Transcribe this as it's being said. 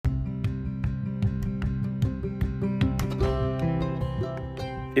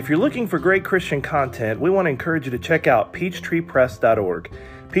If you're looking for great Christian content, we want to encourage you to check out peachtreepress.org.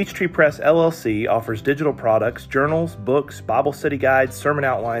 Peachtree Press LLC offers digital products, journals, books, Bible study guides, sermon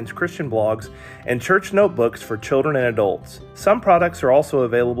outlines, Christian blogs, and church notebooks for children and adults. Some products are also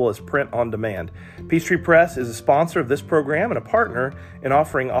available as print on demand. Peachtree Press is a sponsor of this program and a partner in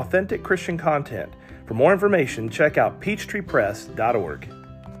offering authentic Christian content. For more information, check out peachtreepress.org.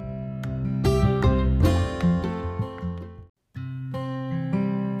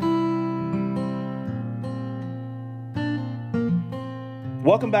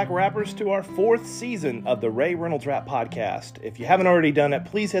 Welcome back, rappers, to our fourth season of the Ray Reynolds Rap Podcast. If you haven't already done it,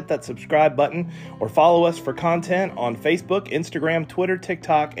 please hit that subscribe button or follow us for content on Facebook, Instagram, Twitter,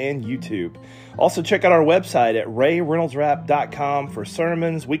 TikTok, and YouTube. Also, check out our website at rayreynoldsrap.com for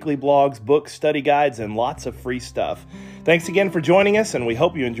sermons, weekly blogs, books, study guides, and lots of free stuff. Thanks again for joining us, and we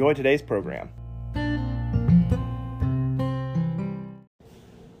hope you enjoy today's program.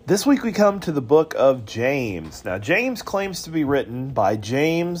 This week we come to the book of James. Now, James claims to be written by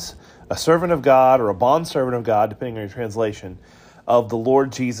James, a servant of God or a bondservant of God, depending on your translation, of the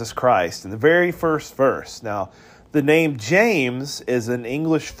Lord Jesus Christ. In the very first verse. Now, the name James is an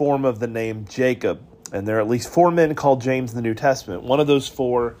English form of the name Jacob. And there are at least 4 men called James in the New Testament. One of those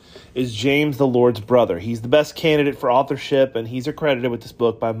 4 is James, the Lord's brother. He's the best candidate for authorship, and he's accredited with this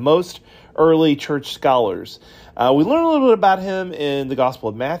book by most early church scholars. We learn a little bit about him in the Gospel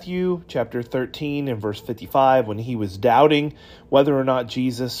of Matthew, chapter 13 and verse 55, when he was doubting whether or not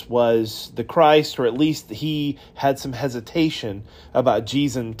Jesus was the Christ, or at least he had some hesitation about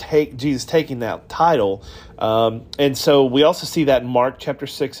Jesus taking that title. And so we also see that in Mark chapter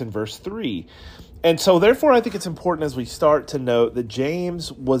 6 and verse 3. And so, therefore, I think it's important as we start to note that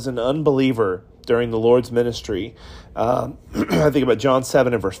James was an unbeliever during the Lord's ministry. I think about John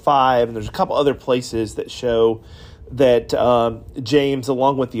 7 and verse 5, and there's a couple other places that show that James,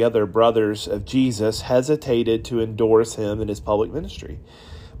 along with the other brothers of Jesus, hesitated to endorse him in his public ministry.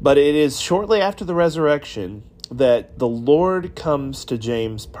 But it is shortly after the resurrection that the Lord comes to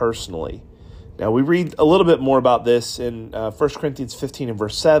James personally. Now, we read a little bit more about this in 1 Corinthians 15 and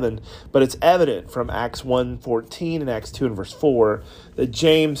verse 7, but it's evident from Acts 1:14 and Acts 2 and verse 4 that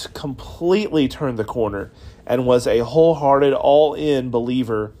James completely turned the corner and was a wholehearted, all-in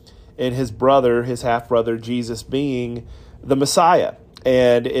believer in his brother, his half-brother, Jesus being the Messiah.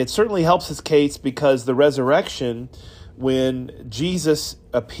 And it certainly helps his case because the resurrection, when Jesus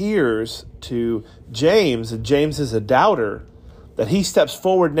appears to James, and James is a doubter, that he steps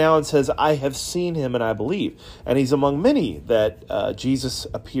forward now and says, I have seen him and I believe. And he's among many that Jesus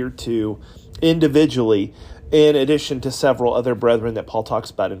appeared to individually, in addition to several other brethren that Paul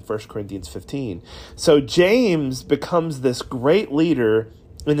talks about in 1 Corinthians 15. So James becomes this great leader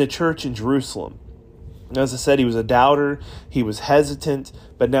in the church in Jerusalem. As I said, he was a doubter, he was hesitant,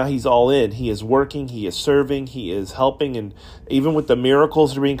 but now he's all in. He is working, he is serving, he is helping, and even with the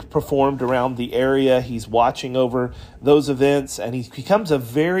miracles that are being performed around the area, he's watching over those events, and he becomes a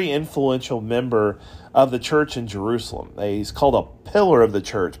very influential member of the church in Jerusalem. He's called a pillar of the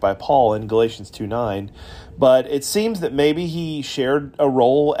church by Paul in Galatians 2:9, but it seems that maybe he shared a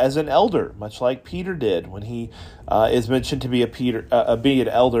role as an elder, much like Peter did when he is mentioned to be an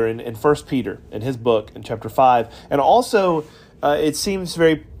elder in 1 Peter, in his book, in chapter 5. And also, it seems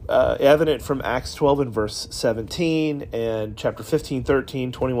very evident from Acts 12 and verse 17, and chapter 15,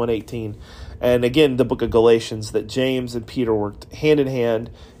 13, 21, 18, and again, the book of Galatians, that James and Peter worked hand in hand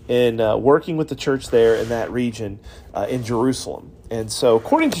in working with the church there in that region in Jerusalem. And so,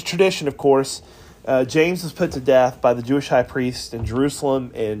 according to tradition, of course, James was put to death by the Jewish high priest in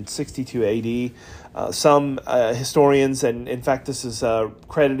Jerusalem in 62 A.D. Some historians, and in fact this is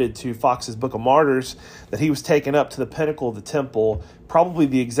credited to Fox's Book of Martyrs, that he was taken up to the pinnacle of the temple, probably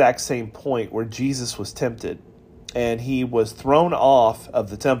the exact same point where Jesus was tempted. And he was thrown off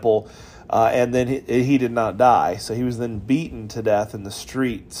of the temple, and then he did not die. So he was then beaten to death in the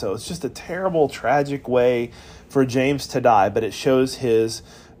street. So it's just a terrible, tragic way for James to die, but it shows his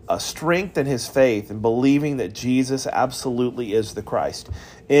strength and his faith in believing that Jesus absolutely is the Christ.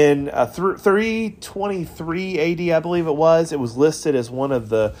 In 323 AD, I believe it was listed as one of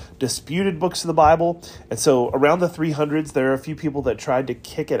the disputed books of the Bible. And so around the 300s, there are a few people that tried to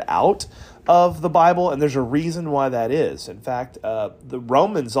kick it out of the Bible, and there's a reason why that is. In fact, the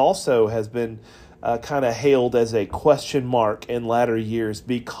Romans also has been kind of hailed as a question mark in latter years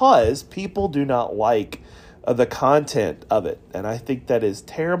because people do not like the content of it. And I think that is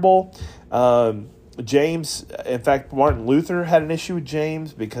terrible. James, in fact, Martin Luther had an issue with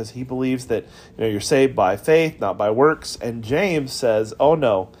James because he believes that you're saved by faith, not by works. And James says, oh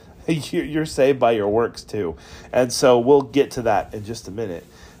no, You're saved by your works too. And so we'll get to that in just a minute.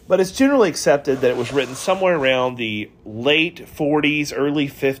 But it's generally accepted that it was written somewhere around the late 40s, early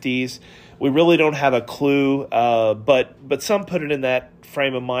 50s. We really don't have a clue, but some put it in that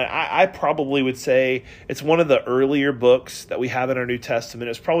frame of mind. I probably would say it's one of the earlier books that we have in our New Testament.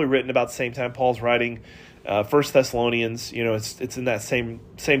 It's probably written about the same time Paul's writing First Thessalonians. It's in that same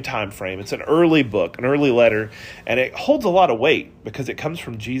time frame. It's an early book, an early letter, and it holds a lot of weight because it comes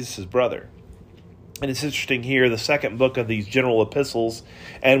from Jesus' brother. And it's interesting here, the second book of these general epistles,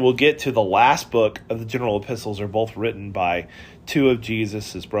 and we'll get to the last book of the general epistles, are both written by two of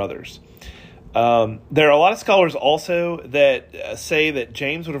Jesus' brothers. There are a lot of scholars also that say that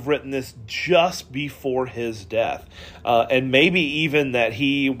James would have written this just before his death, and maybe even that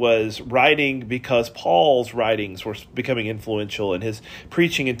he was writing because Paul's writings were becoming influential and his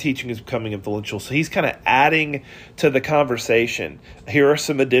preaching and teaching is becoming influential. So he's kind of adding to the conversation. Here are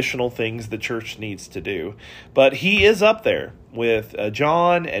some additional things the church needs to do. But he is up there with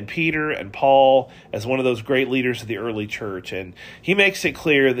John and Peter and Paul as one of those great leaders of the early church. And he makes it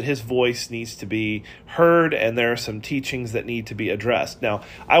clear that his voice needs to be heard and there are some teachings that need to be addressed. Now,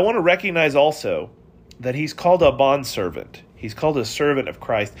 I want to recognize also that he's called a bondservant. He's called a servant of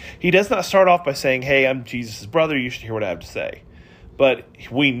Christ. He does not start off by saying, hey, I'm Jesus' brother, you should hear what I have to say. But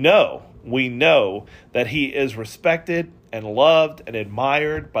we know that he is respected and loved and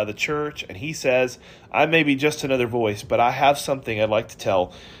admired by the church. And he says, I may be just another voice, but I have something I'd like to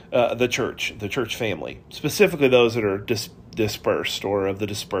tell the church family, specifically those that are dispersed or of the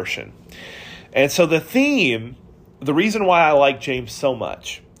dispersion. And so the reason why I like James so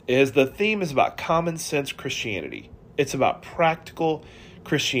much is the theme is about common sense Christianity. It's about practical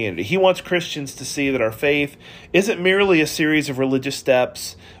Christianity. He wants Christians to see that our faith isn't merely a series of religious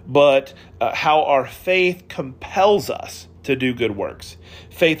steps, but how our faith compels us to do good works.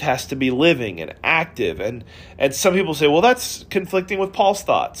 Faith has to be living and active. And some people say, well, that's conflicting with Paul's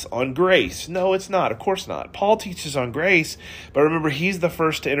thoughts on grace. No, it's not. Of course not. Paul teaches on grace, but remember, he's the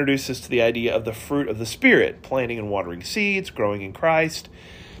first to introduce us to the idea of the fruit of the Spirit, planting and watering seeds, growing in Christ.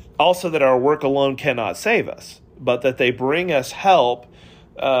 Also that our work alone cannot save us, but that they bring us help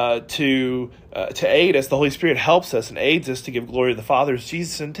to aid us. The Holy Spirit helps us and aids us to give glory to the Father as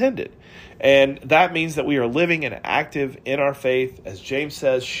Jesus intended. And that means that we are living and active in our faith. As James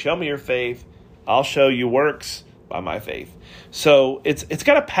says, show me your faith, I'll show you works by my faith. So it's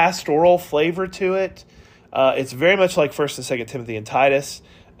got a pastoral flavor to it. It's very much like 1st and 2nd Timothy and Titus.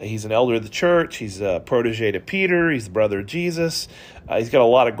 He's an elder of the church. He's a protege to Peter. He's the brother of Jesus. He's got a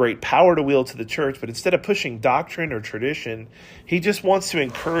lot of great power to wield to the church, but instead of pushing doctrine or tradition, he just wants to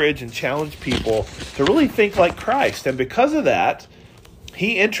encourage and challenge people to really think like Christ. And because of that,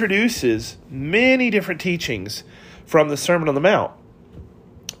 he introduces many different teachings from the Sermon on the Mount.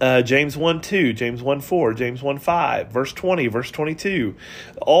 James 1:2, James 1:4, James 1:5, verse 20, verse 22,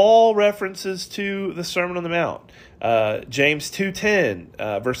 all references to the Sermon on the Mount. James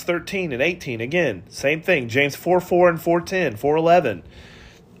 2:10, verse 13 and 18, again, same thing. James 4:4 and 4:10, 4:11.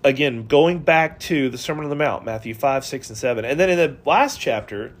 Again, going back to the Sermon on the Mount, Matthew 5, 6, and 7. And then in the last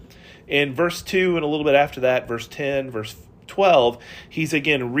chapter, in verse 2 and a little bit after that, verse 10, verse 12, he's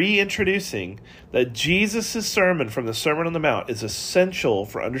again reintroducing that Jesus' sermon from the Sermon on the Mount is essential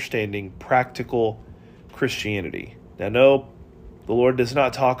for understanding practical Christianity. Now, no, the Lord does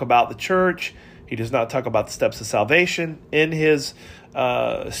not talk about the church. He does not talk about the steps of salvation in his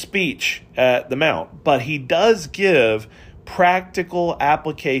speech at the Mount, but he does give practical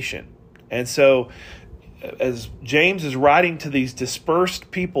application. And so as James is writing to these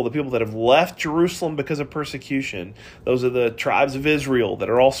dispersed people, the people that have left Jerusalem because of persecution, those are the tribes of Israel that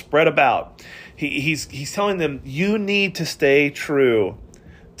are all spread about, he's telling them, you need to stay true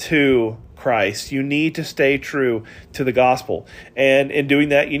to Christ. You need to stay true to the gospel. And in doing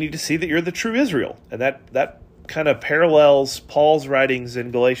that, you need to see that you're the true Israel. And that kind of parallels Paul's writings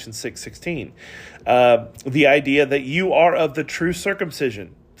in Galatians 6:16. The idea that you are of the true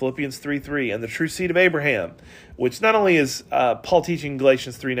circumcision, Philippians 3:3, and the true seed of Abraham, which not only is Paul teaching in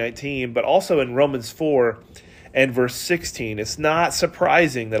Galatians 3:19, but also in Romans 4 and verse 16. It's not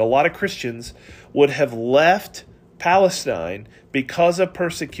surprising that a lot of Christians would have left Palestine because of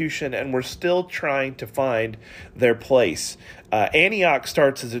persecution and were still trying to find their place. Antioch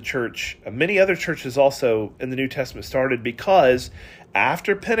starts as a church. Many other churches also in the New Testament started because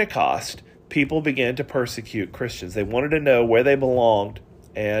after Pentecost, people began to persecute Christians. They wanted to know where they belonged.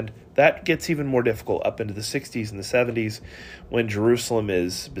 And that gets even more difficult up into the 60s and the 70s when Jerusalem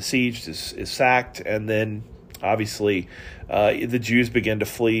is besieged, is sacked, and then obviously the Jews begin to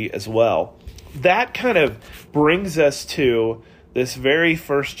flee as well. That kind of brings us to this very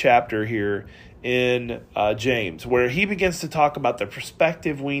first chapter here in James, where he begins to talk about the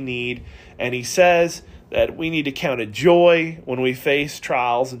perspective we need. And he says that we need to count it joy when we face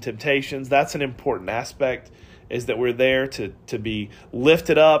trials and temptations. That's an important aspect, is that we're there to be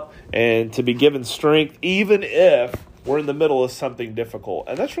lifted up and to be given strength, even if we're in the middle of something difficult.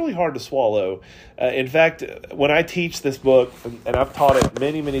 And that's really hard to swallow. In fact, when I teach this book, and I've taught it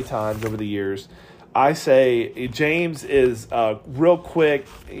many, many times over the years, I say James is real quick,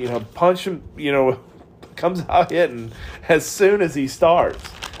 punch him, comes out hitting as soon as he starts.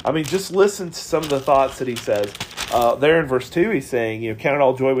 I mean, just listen to some of the thoughts that he says. There in verse 2, he's saying, count it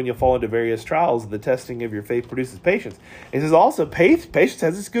all joy when you fall into various trials, and the testing of your faith produces patience. He says also, patience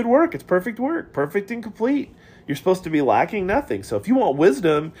has its good work, its perfect work, perfect and complete. You're supposed to be lacking nothing. So if you want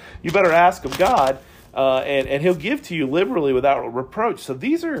wisdom, you better ask of God, and he'll give to you liberally without reproach. So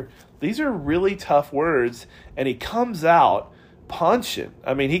these are really tough words, and he comes out punching.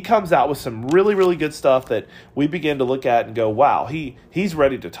 I mean, he comes out with some really, really good stuff that we begin to look at and go, wow, he's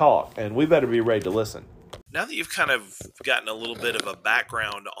ready to talk, and we better be ready to listen. Now that you've kind of gotten a little bit of a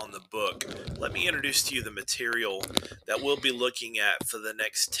background on the book, let me introduce to you the material that we'll be looking at for the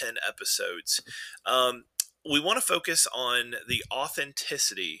next 10 episodes. We want to focus on the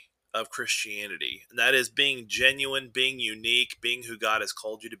authenticity of Christianity, and that is being genuine, being unique, being who God has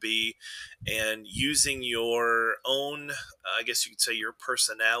called you to be, and using your own, I guess you could say, your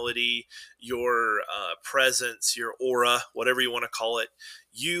personality, your presence, your aura, whatever you want to call it,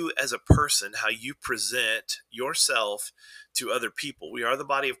 you as a person, how you present yourself to other people. We are the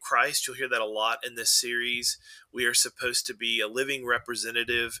body of Christ. You'll hear that a lot in this series. We are supposed to be a living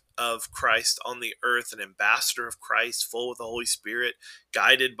representative of Christ on the earth, an ambassador of Christ, full with the Holy Spirit,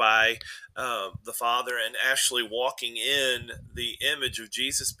 guided by the Father, and actually walking in the image of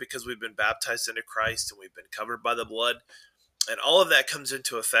Jesus because we've been baptized into Christ and we've been covered by the blood. And all of that comes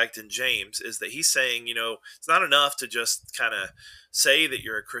into effect in James, is that he's saying, it's not enough to just kind of say that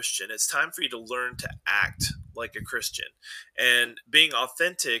you're a Christian. It's time for you to learn to act like a Christian. And being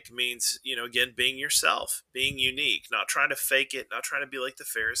authentic means, again, being yourself, being unique, not trying to fake it, not trying to be like the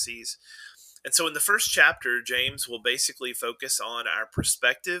Pharisees. And so in the first chapter, James will basically focus on our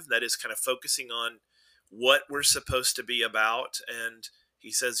perspective, that is kind of focusing on what we're supposed to be about. And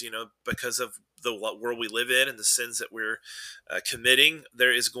he says, because of the world we live in and the sins that we're committing,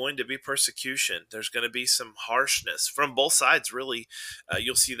 there is going to be persecution. There's going to be some harshness from both sides, really.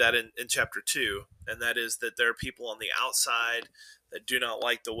 You'll see that in chapter 2, and that is that there are people on the outside that do not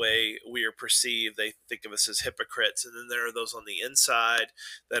like the way we are perceived. They think of us as hypocrites. And then there are those on the inside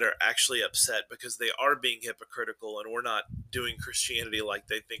that are actually upset because they are being hypocritical and we're not doing Christianity like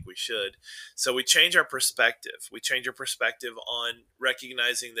they think we should. So we change our perspective. We change our perspective on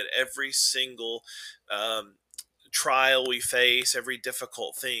recognizing that every single trial we face, every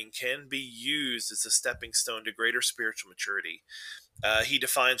difficult thing can be used as a stepping stone to greater spiritual maturity. He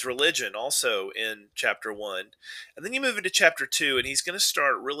defines religion also in chapter 1. And then you move into chapter 2, and he's going to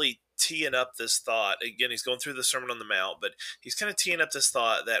start really teeing up this thought. Again, he's going through the Sermon on the Mount, but he's kind of teeing up this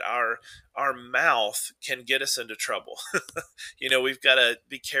thought that our mouth can get us into trouble. We've got to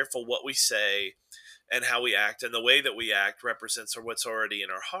be careful what we say and how we act, and the way that we act represents what's already in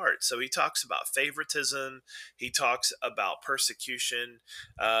our heart. So he talks about favoritism. He talks about persecution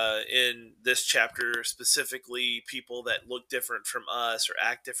in this chapter, specifically people that look different from us or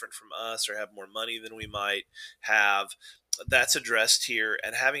act different from us or have more money than we might have. That's addressed here,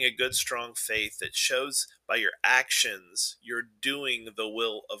 and having a good, strong faith that shows by your actions you're doing the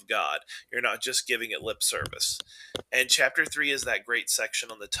will of God. You're not just giving it lip service. And chapter 3 is that great section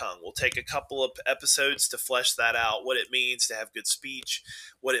on the tongue. We'll take a couple of episodes to flesh that out, what it means to have good speech,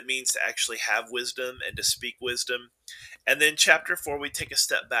 what it means to actually have wisdom and to speak wisdom. And then chapter 4, we take a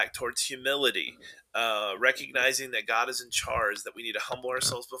step back towards humility, recognizing that God is in charge, that we need to humble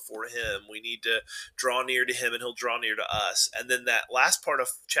ourselves before him. We need to draw near to him and he'll draw near to us. And then that last part of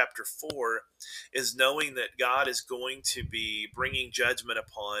chapter 4 is knowing that God is going to be bringing judgment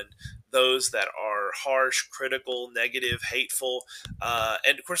upon those that are harsh, critical, negative, hateful.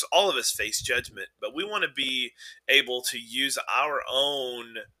 And of course, all of us face judgment, but we want to be able to use our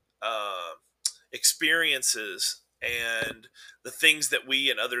own experiences and the things that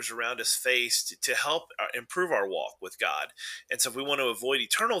we and others around us face to help improve our walk with God. And so if we want to avoid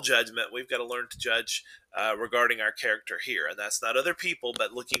eternal judgment, we've got to learn to judge regarding our character here. And that's not other people,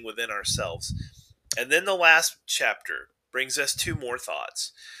 but looking within ourselves. And then the last chapter brings us 2 more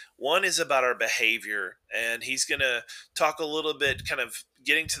thoughts. One is about our behavior, and he's going to talk a little bit, kind of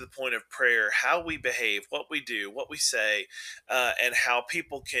getting to the point of prayer, how we behave, what we do, what we say, and how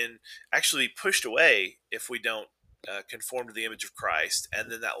people can actually be pushed away if we don't conformed to the image of Christ.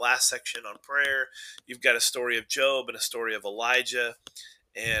 And then that last section on prayer, you've got a story of Job and a story of Elijah.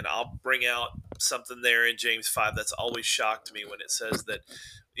 And I'll bring out something there in James 5 that's always shocked me when it says that,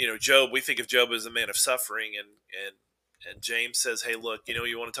 Job, we think of Job as a man of suffering, and James says, hey, look,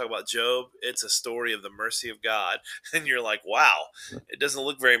 you want to talk about Job? It's a story of the mercy of God. And you're like, wow, it doesn't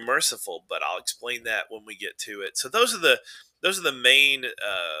look very merciful, but I'll explain that when we get to it. So those are the main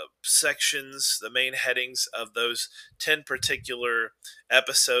sections, the main headings of those 10 particular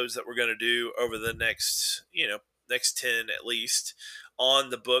episodes that we're going to do over the next 10 at least on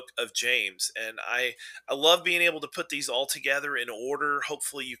the book of James. And I love being able to put these all together in order.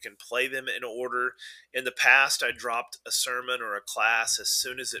 Hopefully you can play them in order. In the past, I dropped a sermon or a class as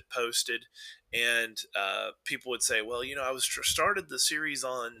soon as it posted. And people would say, well, I was started the series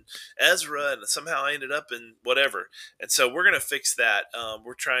on Ezra and somehow I ended up in whatever. And so we're going to fix that.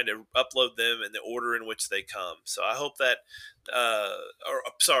 We're trying to upload them in the order in which they come. So I hope that,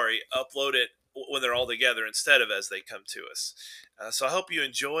 upload it when they're all together instead of as they come to us. So I hope you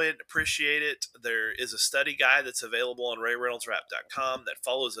enjoy it, appreciate it. There is a study guide that's available on RayReynoldsRap.com that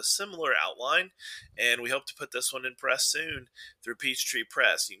follows a similar outline, and we hope to put this one in press soon through Peachtree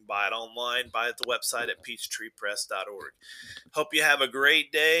Press. You can buy it online, buy it at the website at peachtreepress.org. Hope you have a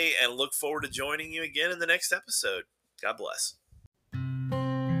great day, and look forward to joining you again in the next episode. God bless.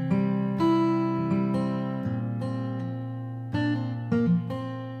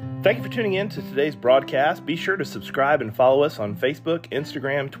 Thank you for tuning in to today's broadcast. Be sure to subscribe and follow us on Facebook,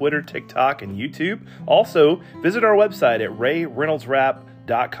 Instagram, Twitter, TikTok, and YouTube. Also, visit our website at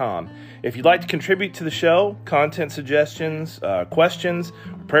RayReynoldsRap.com. If you'd like to contribute to the show, content suggestions, questions,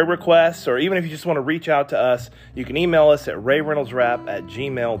 prayer requests, or even if you just want to reach out to us, you can email us at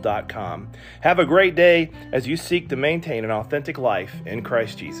rayreynoldsrap@gmail.com. Have a great day as you seek to maintain an authentic life in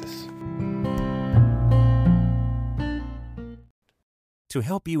Christ Jesus. To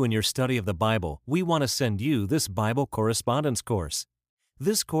help you in your study of the Bible, we want to send you this Bible correspondence course.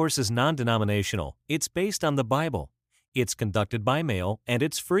 This course is non-denominational. It's based on the Bible. It's conducted by mail, and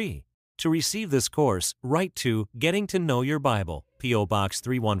it's free. To receive this course, write to Getting to Know Your Bible, P.O. Box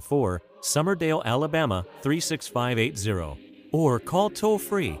 314, Summerdale, Alabama 36580. Or call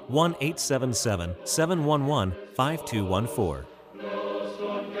toll-free 1-877-711-5214.